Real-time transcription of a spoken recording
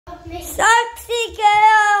Sexy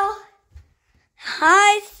girl.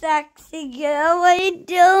 Hi, sexy girl. What are you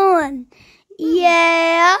doing?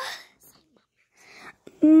 Yeah.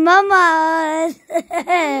 Mama. You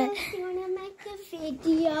want to make a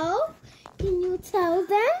video? Can you tell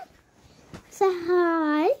them? Say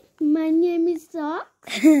hi. My name is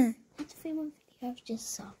Socks. Let's film a video of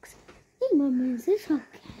just Socks. Hey, Mama, is this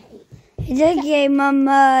okay? It's okay,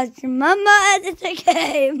 Mama. Mama, it's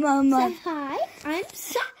okay, Mama. Say hi. I'm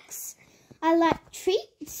Socks. I like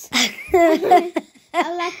treats. I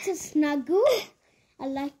like to snuggle. I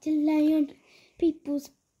like to lay on people's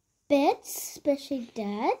beds, especially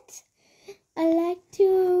Dad's. I like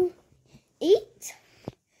to eat.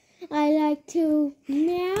 I like to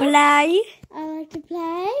meow. Play. I like to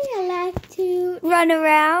play. I like to Run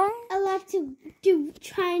around. I like to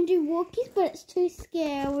try and do walkies, but it's too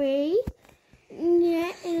scary.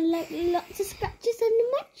 Yeah, and I like lots of scratches under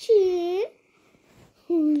my chin.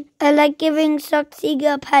 I like giving sexy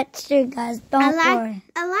girl pets to guys. Don't worry.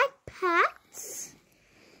 I like pets.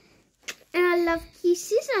 And I love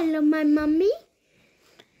kisses. I love my mummy.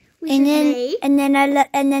 And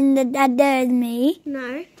then the dada is me.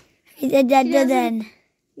 No. The dada then.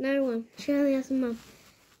 No one. She only has a mum.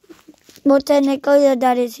 Well, technically your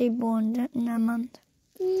dad is reborn in a month.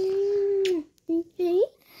 Okay.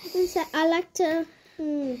 And so I like to...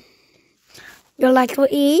 You like to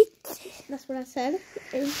eat? That's what I said.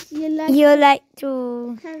 You like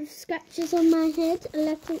to have scratches on my head. I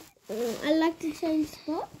like to change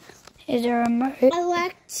spots. Is a remote.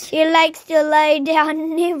 She likes to lay down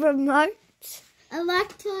in the remote. I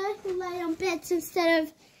like to lay on beds instead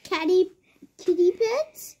of kitty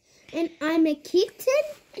beds. And I'm a kitten.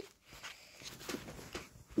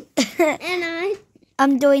 And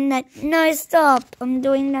I'm doing that. No, stop. I'm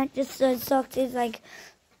doing that just so Socks is like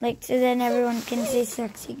so then everyone can see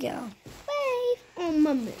sexy girl. Wait. Oh,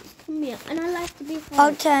 Mamas, come here. And I like to be held.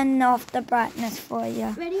 I'll turn off the brightness for you.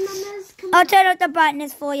 Ready, Mamas? Come I'll turn off the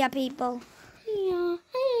brightness for you, people. here.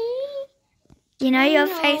 Hey. You know your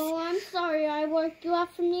face. Oh, I'm sorry. I woke you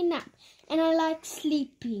up from your nap. And I like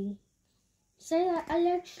sleeping. Say that. I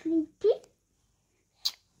like sleeping.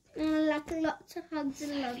 And I like lots of hugs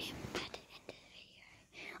and love.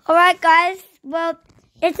 Alright, guys. Well,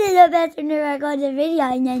 it's a little bit to record the video.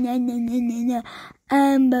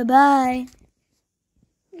 Bye-bye.